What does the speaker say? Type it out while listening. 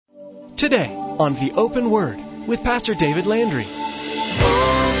today on The Open Word with Pastor David Landry. Open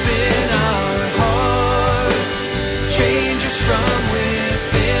our hearts, change us from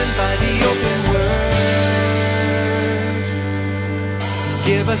within by the open word.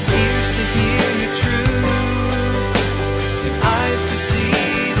 Give us ears to hear your truth and eyes to see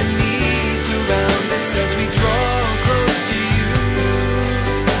the needs around us as we draw close to you.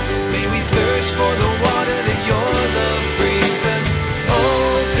 May we thirst for the water that your love brings us.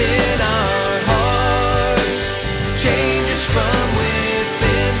 Open our hearts, change us from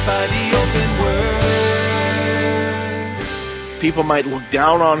within by the open word. People might look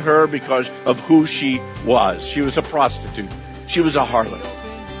down on her because of who she was. She was a prostitute. She was a harlot.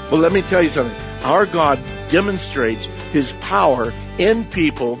 Well, let me tell you something. Our God demonstrates His power in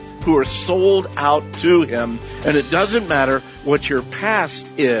people who are sold out to Him. And it doesn't matter what your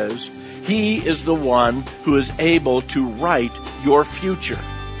past is. He is the one who is able to write your future.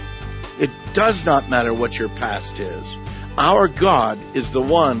 It does not matter what your past is. Our God is the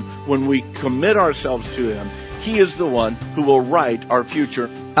one, when we commit ourselves to Him, He is the one who will write our future.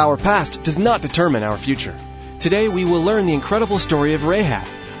 Our past does not determine our future. Today we will learn the incredible story of Rahab,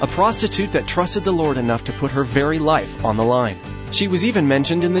 a prostitute that trusted the Lord enough to put her very life on the line. She was even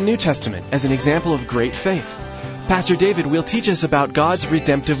mentioned in the New Testament as an example of great faith. Pastor David will teach us about God's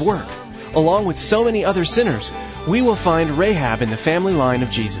redemptive work. Along with so many other sinners, we will find Rahab in the family line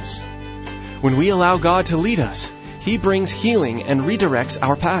of Jesus. When we allow God to lead us, He brings healing and redirects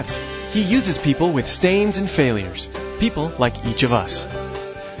our paths. He uses people with stains and failures, people like each of us.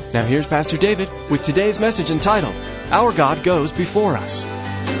 Now here's Pastor David with today's message entitled, Our God Goes Before Us.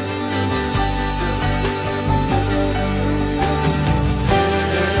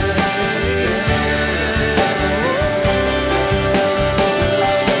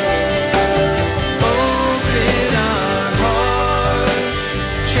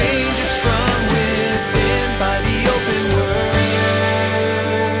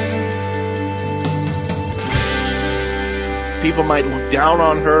 People might look down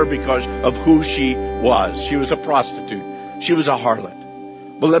on her because of who she was. She was a prostitute. She was a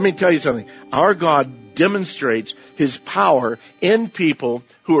harlot. But let me tell you something. Our God demonstrates His power in people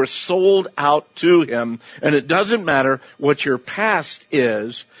who are sold out to Him. And it doesn't matter what your past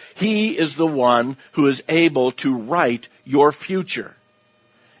is. He is the one who is able to write your future.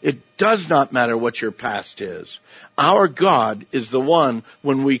 It does not matter what your past is. Our God is the one,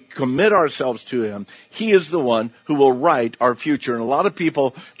 when we commit ourselves to Him, He is the one who will write our future. And a lot of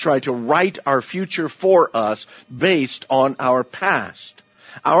people try to write our future for us based on our past.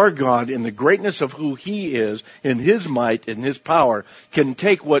 Our God, in the greatness of who He is, in His might and His power, can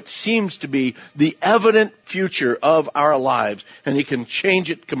take what seems to be the evident future of our lives, and He can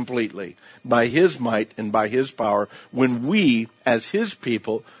change it completely by His might and by His power when we, as His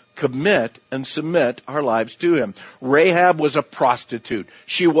people, commit and submit our lives to Him. Rahab was a prostitute.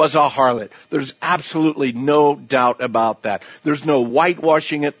 She was a harlot. There's absolutely no doubt about that. There's no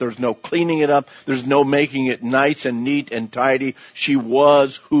whitewashing it. There's no cleaning it up. There's no making it nice and neat and tidy. She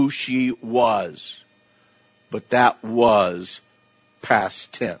was who she was. But that was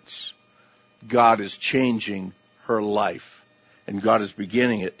past tense. God is changing her life, and God is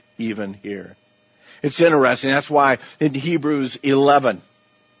beginning it even here. It's interesting. That's why in Hebrews 11,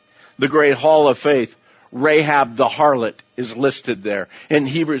 the great hall of faith, Rahab the harlot is listed there. In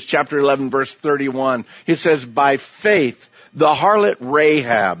Hebrews chapter 11, verse 31, it says, by faith, the harlot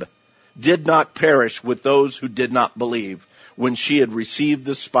Rahab did not perish with those who did not believe when she had received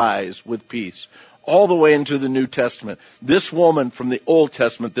the spies with peace. All the way into the New Testament. This woman from the Old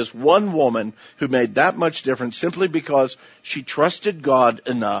Testament, this one woman who made that much difference simply because she trusted God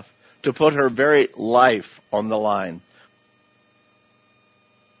enough to put her very life on the line.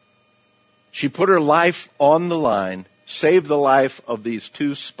 She put her life on the line, saved the life of these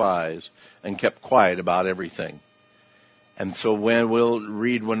two spies, and kept quiet about everything. And so we'll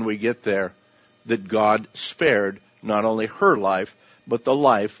read when we get there that God spared not only her life, but the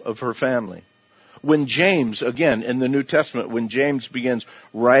life of her family. When James, again, in the New Testament, when James begins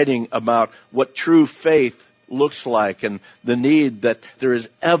writing about what true faith looks like and the need that there is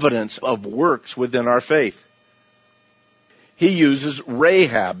evidence of works within our faith, he uses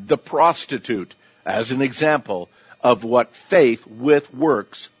Rahab, the prostitute, as an example of what faith with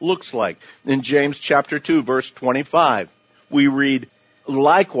works looks like. In James chapter 2, verse 25, we read,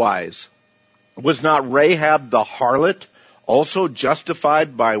 likewise, was not Rahab the harlot also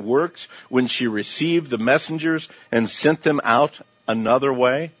justified by works when she received the messengers and sent them out another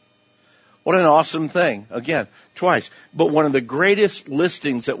way? What an awesome thing. Again, twice. But one of the greatest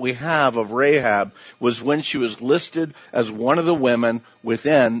listings that we have of Rahab was when she was listed as one of the women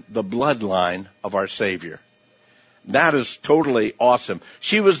within the bloodline of our Savior. That is totally awesome.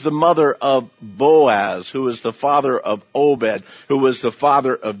 She was the mother of Boaz, who was the father of Obed, who was the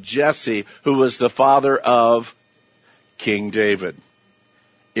father of Jesse, who was the father of King David,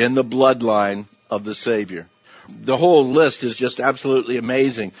 in the bloodline of the Savior. The whole list is just absolutely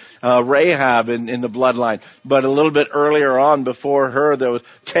amazing. Rahab in the bloodline. But a little bit earlier on, before her, there was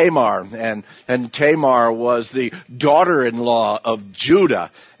Tamar. And Tamar was the daughter-in-law of Judah.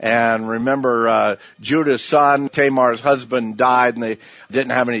 And remember, Judah's son, Tamar's husband, died, and they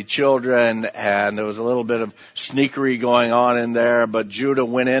didn't have any children, and there was a little bit of sneakery going on in there, but Judah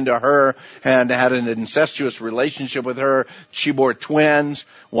went into her and had an incestuous relationship with her. She bore twins.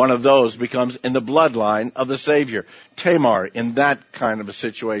 One of those becomes in the bloodline of the Savior. Tamar, in that kind of a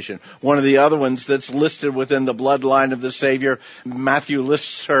situation. One of the other ones that's listed within the bloodline of the Savior, Matthew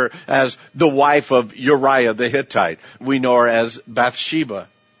lists her as the wife of Uriah the Hittite. We know her as Bathsheba.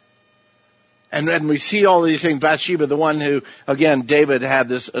 And we see all these things. Bathsheba, the one who, again, David had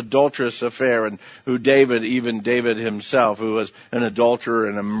this adulterous affair, and who David himself, who was an adulterer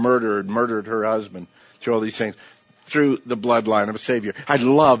and murdered her husband, through all these things, through the bloodline of a Savior. I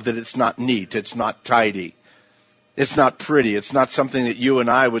love that it's not neat, it's not tidy. It's not pretty. It's not something that you and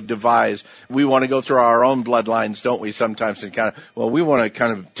I would devise. We want to go through our own bloodlines, don't we, sometimes, and we want to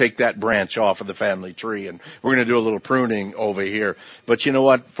kind of take that branch off of the family tree, and we're going to do a little pruning over here. But you know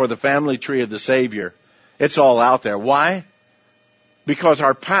what? For the family tree of the Savior, it's all out there. Why? Because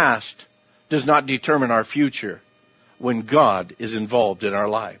our past does not determine our future when God is involved in our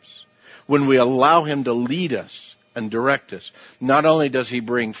lives. When we allow Him to lead us and direct us, not only does He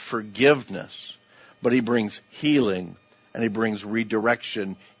bring forgiveness, but He brings healing, and He brings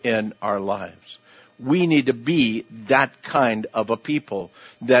redirection in our lives. We need to be that kind of a people,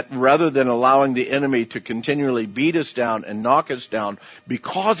 that rather than allowing the enemy to continually beat us down and knock us down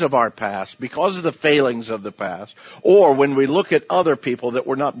because of our past, because of the failings of the past, or when we look at other people, that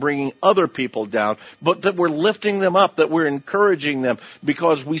we're not bringing other people down, but that we're lifting them up, that we're encouraging them,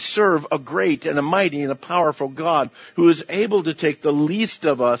 because we serve a great and a mighty and a powerful God who is able to take the least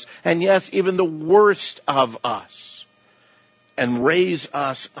of us, and yes, even the worst of us, and raise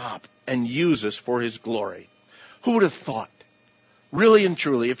us up and use us for His glory. Who would have thought, really and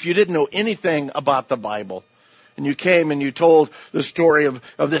truly, if you didn't know anything about the Bible, and you came and you told the story of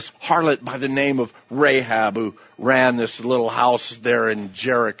this harlot by the name of Rahab, who ran this little house there in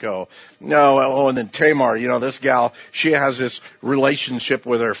Jericho. And then Tamar, this gal, she has this relationship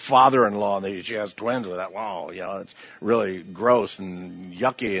with her father-in-law, and she has twins with that. Wow, it's really gross and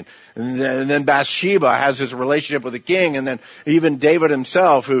yucky. And then Bathsheba has this relationship with the king, and then even David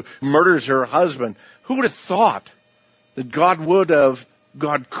himself, who murders her husband. Who would have thought that God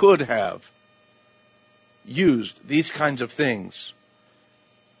could have used these kinds of things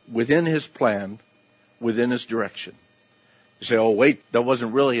within His plan, within His direction? You say, oh wait, that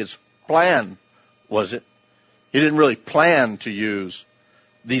wasn't really His plan, was it? He didn't really plan to use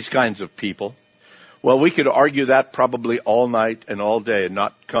these kinds of people. Well, we could argue that probably all night and all day and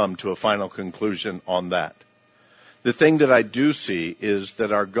not come to a final conclusion on that. The thing that I do see is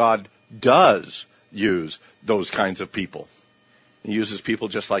that our God does use those kinds of people. He uses people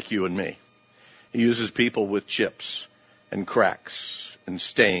just like you and me. He uses people with chips and cracks and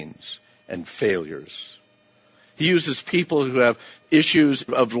stains and failures. He uses people who have issues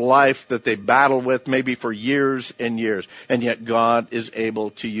of life that they battle with maybe for years and years. And yet God is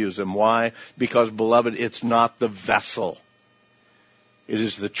able to use them. Why? Because, beloved, it's not the vessel. It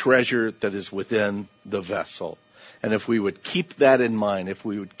is the treasure that is within the vessel. And if we would keep that in mind, if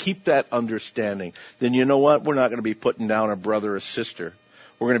we would keep that understanding, then you know what? We're not going to be putting down a brother or sister.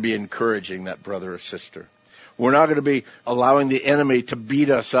 We're going to be encouraging that brother or sister. We're not going to be allowing the enemy to beat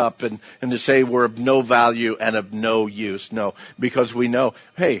us up and to say we're of no value and of no use. No, because we know,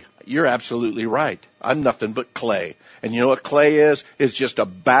 hey, you're absolutely right. I'm nothing but clay. And you know what clay is? It's just a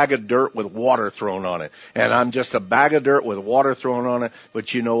bag of dirt with water thrown on it. And I'm just a bag of dirt with water thrown on it.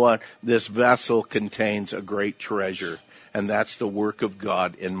 But you know what? This vessel contains a great treasure. And that's the work of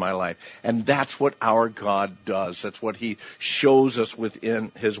God in my life. And that's what our God does. That's what He shows us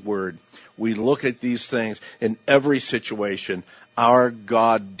within His Word. We look at these things in every situation. Our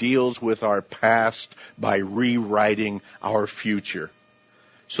God deals with our past by rewriting our future.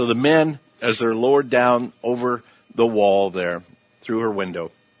 So the men, as they're lowered down over the wall there, through her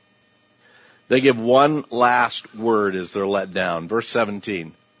window, they give one last word as they're let down. Verse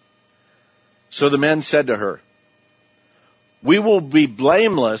 17. So the men said to her, We will be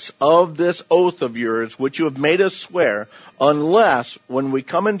blameless of this oath of yours, which you have made us swear, unless, when we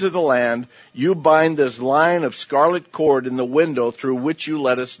come into the land, you bind this line of scarlet cord in the window through which you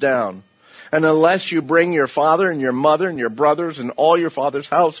let us down. And unless you bring your father and your mother and your brothers and all your father's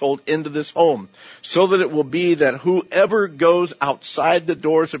household into this home, so that it will be that whoever goes outside the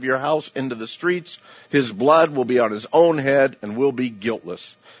doors of your house into the streets, his blood will be on his own head and will be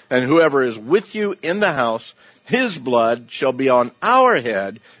guiltless. And whoever is with you in the house, his blood shall be on our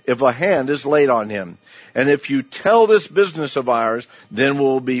head if a hand is laid on him. And if you tell this business of ours, then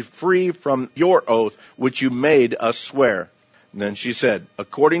we'll be free from your oath which you made us swear. And then she said,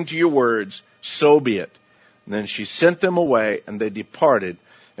 according to your words, so be it. And then she sent them away, and they departed,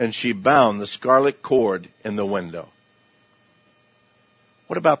 and she bound the scarlet cord in the window.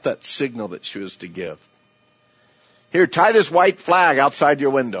 What about that signal that she was to give? Here, tie this white flag outside your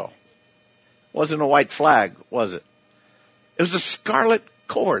window. Wasn't a white flag, was it? It was a scarlet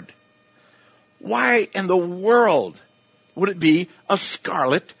cord. Why in the world would it be a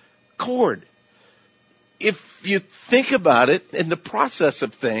scarlet cord? If you think about it in the process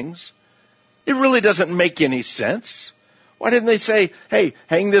of things, it really doesn't make any sense. Why didn't they say, hey,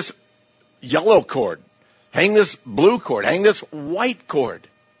 hang this yellow cord, hang this blue cord, hang this white cord?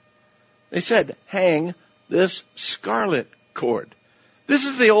 They said, hang this scarlet cord. This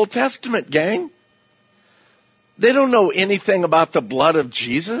is the Old Testament, gang. They don't know anything about the blood of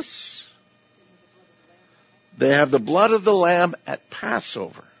Jesus. They have the blood of the Lamb at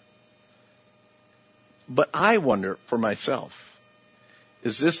Passover. But I wonder for myself,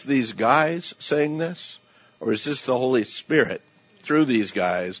 is this these guys saying this? Or is this the Holy Spirit through these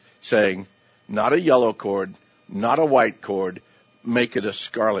guys saying, not a yellow cord, not a white cord, make it a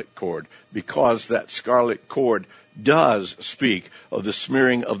scarlet cord? Because that scarlet cord does speak of the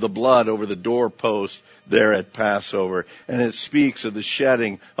smearing of the blood over the doorpost there at Passover. And it speaks of the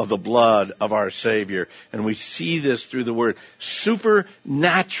shedding of the blood of our Savior. And we see this through the Word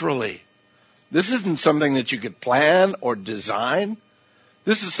supernaturally. This isn't something that you could plan or design.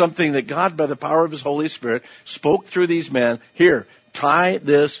 This is something that God, by the power of His Holy Spirit, spoke through these men. Here, tie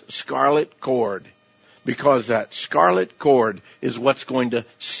this scarlet cord, because that scarlet cord is what's going to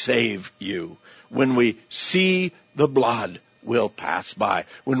save you. When we see the blood, we'll pass by.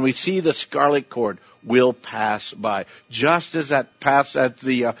 When we see the scarlet cord, we'll pass by. Just as that passed at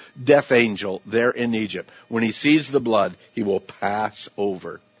the death angel there in Egypt. When he sees the blood, he will pass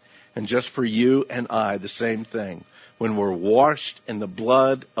over. And just for you and I, the same thing. When we're washed in the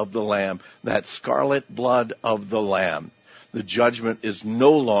blood of the Lamb, that scarlet blood of the Lamb, the judgment is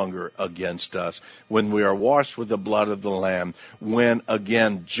no longer against us. When we are washed with the blood of the Lamb, when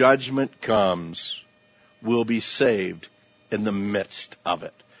again judgment comes, we'll be saved in the midst of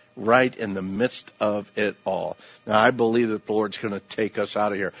it. Right in the midst of it all. Now, I believe that the Lord's going to take us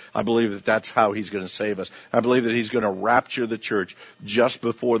out of here. I believe that that's how He's going to save us. I believe that He's going to rapture the church just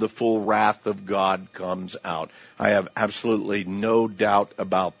before the full wrath of God comes out. I have absolutely no doubt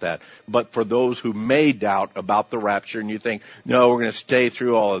about that. But for those who may doubt about the rapture and you think, no, we're going to stay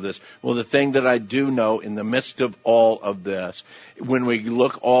through all of this. Well, the thing that I do know in the midst of all of this, when we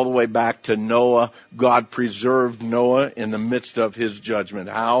look all the way back to Noah, God preserved Noah in the midst of His judgment.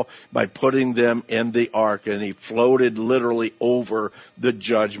 How? By putting them in the ark, and he floated literally over the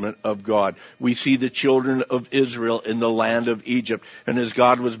judgment of God. We see the children of Israel in the land of Egypt, and as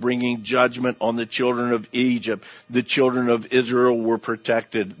God was bringing judgment on the children of Egypt, the children of Israel were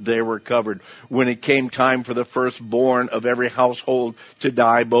protected. They were covered. When it came time for the firstborn of every household to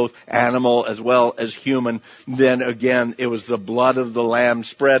die, both animal as well as human, then again it was the blood of the Lamb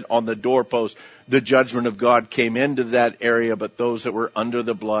spread on the doorpost. The judgment of God came into that area, but those that were under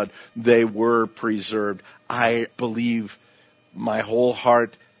the blood, they were preserved. I believe my whole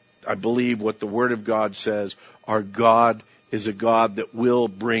heart, I believe what the Word of God says. Our God is a God that will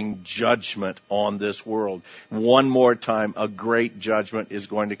bring judgment on this world. One more time, a great judgment is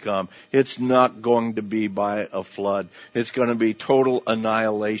going to come. It's not going to be by a flood. It's going to be total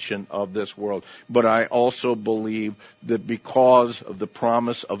annihilation of this world. But I also believe that because of the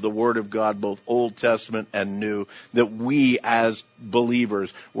promise of the Word of God, both Old Testament and New, that we as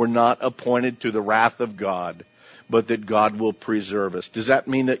believers were not appointed to the wrath of God, but that God will preserve us. Does that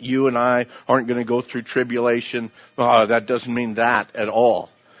mean that you and I aren't going to go through tribulation? That doesn't mean that at all.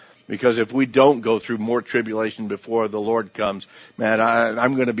 Because if we don't go through more tribulation before the Lord comes, man,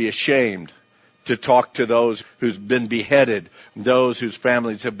 I'm going to be ashamed to talk to those who've been beheaded, those whose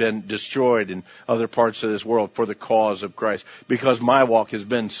families have been destroyed in other parts of this world for the cause of Christ. Because my walk has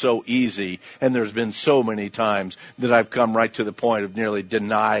been so easy, and there's been so many times that I've come right to the point of nearly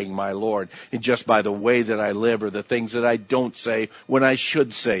denying my Lord, and just by the way that I live or the things that I don't say when I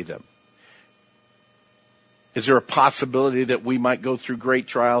should say them. Is there a possibility that we might go through great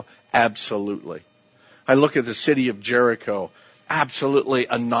trial? Absolutely. I look at the city of Jericho, absolutely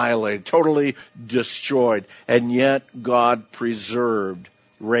annihilated, totally destroyed, and yet God preserved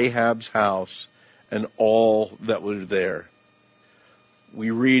Rahab's house and all that was there.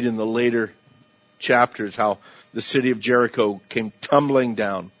 We read in the later chapters how the city of Jericho came tumbling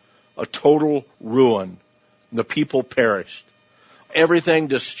down, a total ruin. The people perished. Everything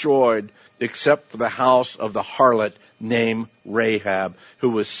destroyed except for the house of the harlot named Rahab, who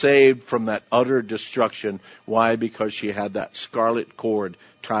was saved from that utter destruction. Why? Because she had that scarlet cord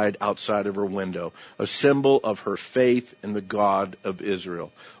tied outside of her window, a symbol of her faith in the God of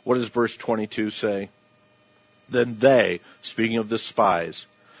Israel. What does verse 22 say? Then they, speaking of the spies,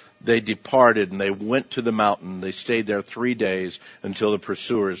 they departed and they went to the mountain. They stayed there 3 days until the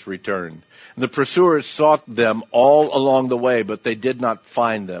pursuers returned. And the pursuers sought them all along the way, but they did not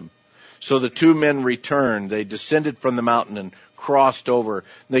find them. So the two men returned. They descended from the mountain and crossed over.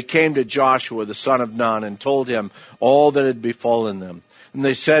 They came to Joshua, the son of Nun, and told him all that had befallen them. And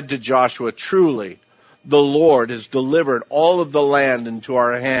they said to Joshua, truly, the Lord has delivered all of the land into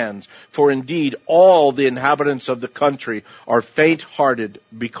our hands. For indeed, all the inhabitants of the country are faint-hearted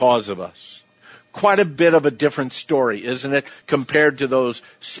because of us. Quite a bit of a different story, isn't it, compared to those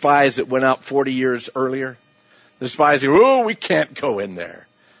spies that went out 40 years earlier? The spies say, oh, we can't go in there.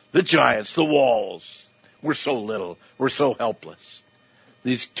 The giants, the walls. We're so little. We're so helpless.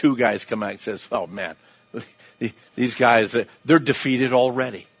 These two guys come out and says, oh man, these guys, they're defeated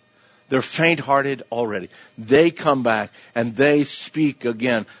already. They're faint-hearted already. They come back and they speak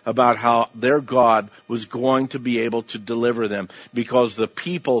again about how their God was going to be able to deliver them because the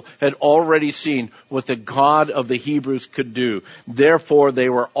people had already seen what the God of the Hebrews could do. Therefore, they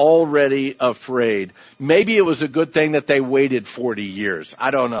were already afraid. Maybe it was a good thing that they waited 40 years.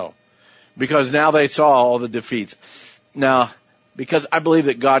 I don't know. Because now they saw all the defeats. Now, because I believe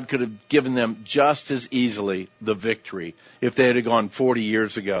that God could have given them just as easily the victory if they had gone 40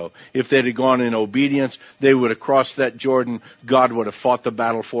 years ago. If they had gone in obedience, they would have crossed that Jordan. God would have fought the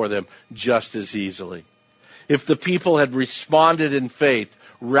battle for them just as easily. If the people had responded in faith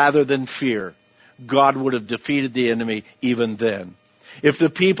rather than fear, God would have defeated the enemy even then. If the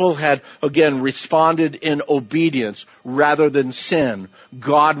people had, again, responded in obedience rather than sin,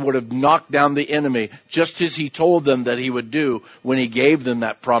 God would have knocked down the enemy just as he told them that he would do when he gave them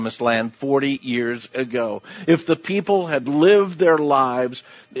that promised land 40 years ago. If the people had lived their lives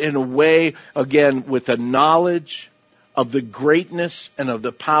in a way, again, with the knowledge of the greatness and of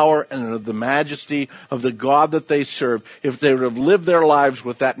the power and of the majesty of the God that they served, if they would have lived their lives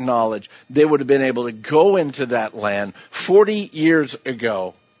with that knowledge, they would have been able to go into that land 40 years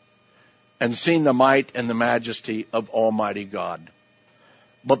ago and seen the might and the majesty of Almighty God.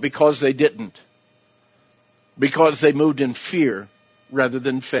 But because they didn't, because they moved in fear rather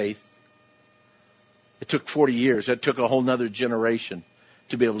than faith, it took 40 years. It took a whole nother generation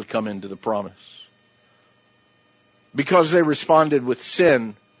to be able to come into the promise. Because they responded with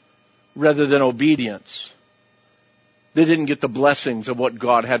sin rather than obedience, they didn't get the blessings of what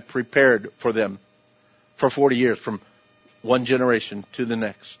God had prepared for them for 40 years, from one generation to the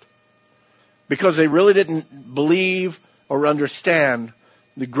next. Because they really didn't believe or understand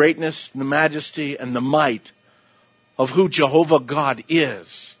the greatness, the majesty, and the might of who Jehovah God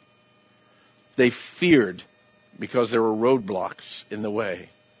is. They feared because there were roadblocks in the way.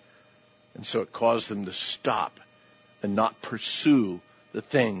 And so it caused them to stop and not pursue the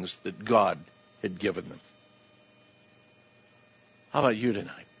things that God had given them. How about you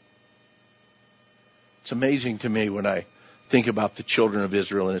tonight? It's amazing to me when I think about the children of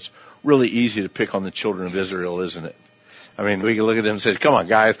Israel, and it's really easy to pick on the children of Israel, isn't it? I mean, we can look at them and say, come on,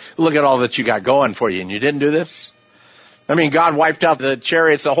 guys, look at all that you got going for you, and you didn't do this? I mean, God wiped out the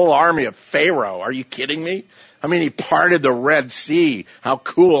chariots, the whole army of Pharaoh. Are you kidding me? I mean, he parted the Red Sea. How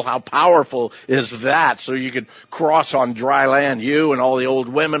cool, how powerful is that? So you could cross on dry land, you and all the old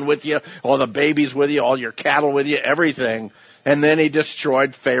women with you, all the babies with you, all your cattle with you, everything. And then he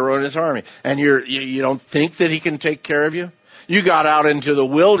destroyed Pharaoh and his army. And you don't think that he can take care of you? You got out into the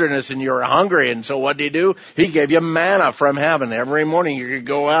wilderness and you were hungry, and so what did he do? He gave you manna from heaven. Every morning you could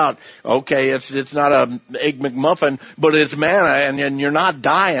go out. Okay, it's not a Egg McMuffin, but it's manna, and you're not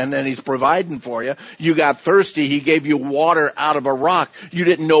dying, and he's providing for you. You got thirsty. He gave you water out of a rock. You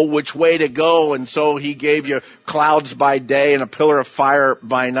didn't know which way to go, and so he gave you clouds by day and a pillar of fire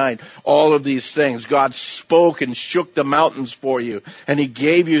by night. All of these things. God spoke and shook the mountains for you, and he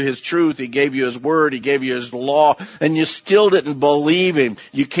gave you his truth. He gave you his word. He gave you his law, and you still didn't believe him.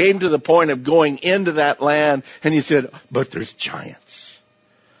 You came to the point of going into that land, and you said, but there's giants.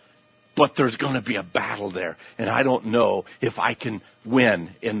 But there's going to be a battle there, and I don't know if I can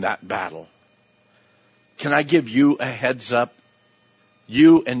win in that battle. Can I give you a heads up?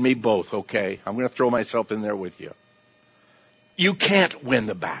 You and me both, okay? I'm going to throw myself in there with you. You can't win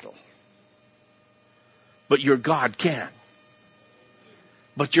the battle. But your God can.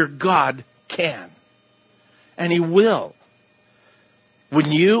 But your God can. And he will. When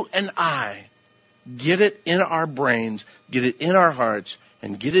you and I get it in our brains, get it in our hearts,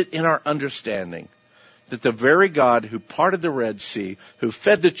 and get it in our understanding that the very God who parted the Red Sea, who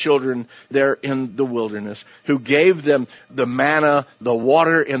fed the children there in the wilderness, who gave them the manna, the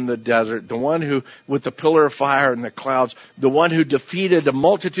water in the desert, the one who, with the pillar of fire and the clouds, the one who defeated a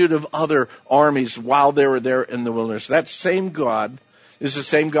multitude of other armies while they were there in the wilderness, that same God is the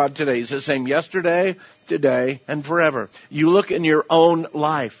same God today. He's the same yesterday, today, and forever. You look in your own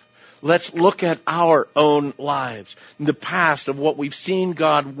life. Let's look at our own lives, the past of what we've seen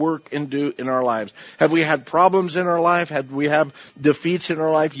God work and do in our lives. Have we had problems in our life? Have we have defeats in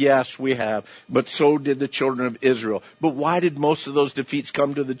our life? Yes, we have. But so did the children of Israel. But why did most of those defeats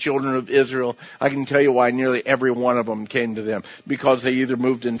come to the children of Israel? I can tell you why nearly every one of them came to them. Because they either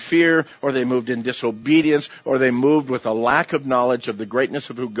moved in fear, or they moved in disobedience, or they moved with a lack of knowledge of the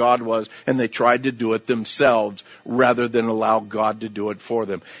greatness of who God was, and they tried to do it themselves rather than allow God to do it for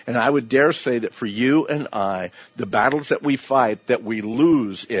them. And I would dare say that for you and I, the battles that we fight, that we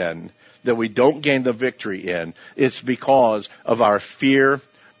lose in, that we don't gain the victory in, it's because of our fear,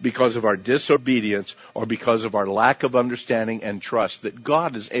 because of our disobedience, or because of our lack of understanding and trust that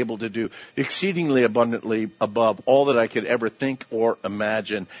God is able to do exceedingly abundantly above all that I could ever think or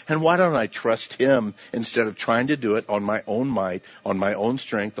imagine. And why don't I trust him instead of trying to do it on my own might, on my own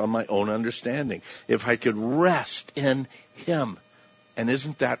strength, on my own understanding? If I could rest in him. And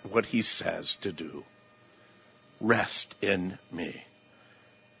isn't that what he says to do? Rest in me.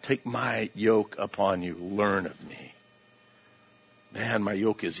 Take my yoke upon you. Learn of me. Man, my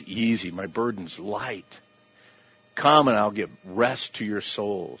yoke is easy. My burden's light. Come and I'll give rest to your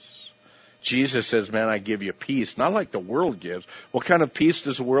souls. Jesus says, man, I give you peace. Not like the world gives. What kind of peace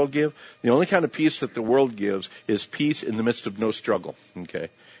does the world give? The only kind of peace that the world gives is peace in the midst of no struggle. Okay?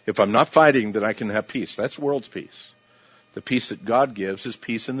 If I'm not fighting, then I can have peace. That's the world's peace. The peace that God gives is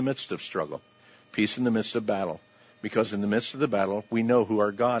peace in the midst of struggle, peace in the midst of battle. Because in the midst of the battle, we know who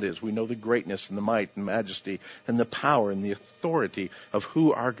our God is. We know the greatness and the might and majesty and the power and the authority of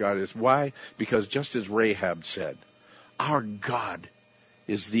who our God is. Why? Because just as Rahab said, our God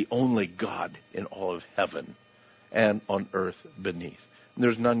is the only God in all of heaven and on earth beneath. And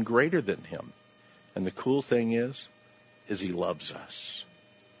there's none greater than him. And the cool thing is he loves us.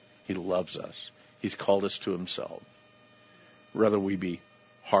 He loves us. He's called us to himself. Whether we be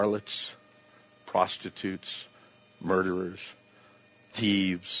harlots, prostitutes, murderers,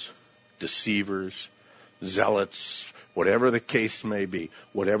 thieves, deceivers, zealots, whatever the case may be,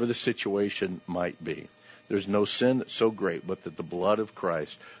 whatever the situation might be. There's no sin that's so great but that the blood of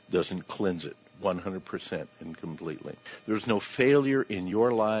Christ doesn't cleanse it 100% and completely. There's no failure in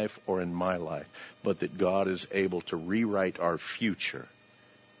your life or in my life, but that God is able to rewrite our future,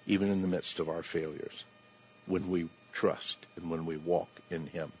 even in the midst of our failures, when we trust and when we walk in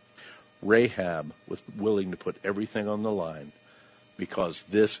him. Rahab was willing to put everything on the line because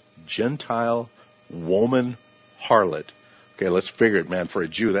this Gentile woman harlot, okay, let's figure it, man, for a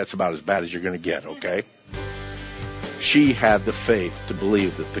Jew, that's about as bad as you're going to get, okay? She had the faith to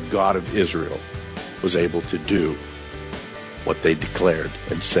believe that the God of Israel was able to do what they declared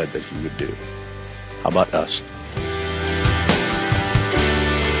and said that he would do. How about us?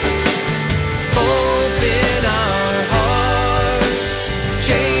 Open our hearts,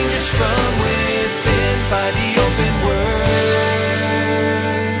 change us from within by the open word.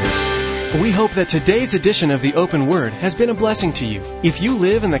 We hope that today's edition of the Open Word has been a blessing to you. If you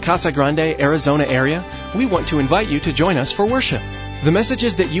live in the Casa Grande, Arizona area, we want to invite you to join us for worship. The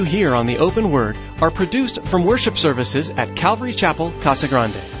messages that you hear on the Open Word are produced from worship services at Calvary Chapel, Casa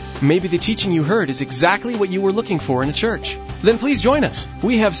Grande. Maybe the teaching you heard is exactly what you were looking for in a church. Then please join us.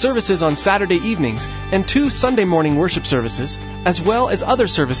 We have services on Saturday evenings and 2 Sunday morning worship services, as well as other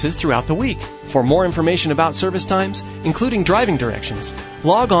services throughout the week. For more information about service times, including driving directions,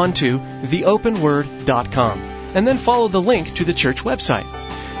 log on to theopenword.com and then follow the link to the church website.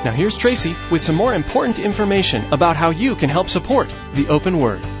 Now here's Tracy with some more important information about how you can help support the Open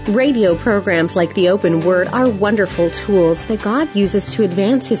Word. Radio programs like the Open Word are wonderful tools that God uses to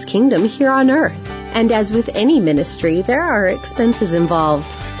advance His kingdom here on earth. And as with any ministry, there are expenses involved.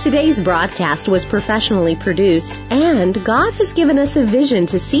 Today's broadcast was professionally produced, and God has given us a vision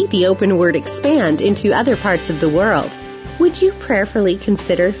to see the Open Word expand into other parts of the world. Would you prayerfully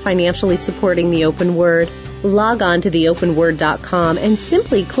consider financially supporting the Open Word? Log on to theopenword.com and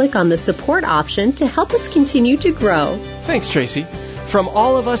simply click on the support option to help us continue to grow. Thanks, Tracy. From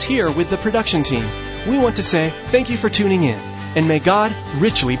all of us here with the production team, we want to say thank you for tuning in, and may God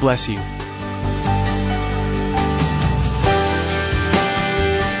richly bless you.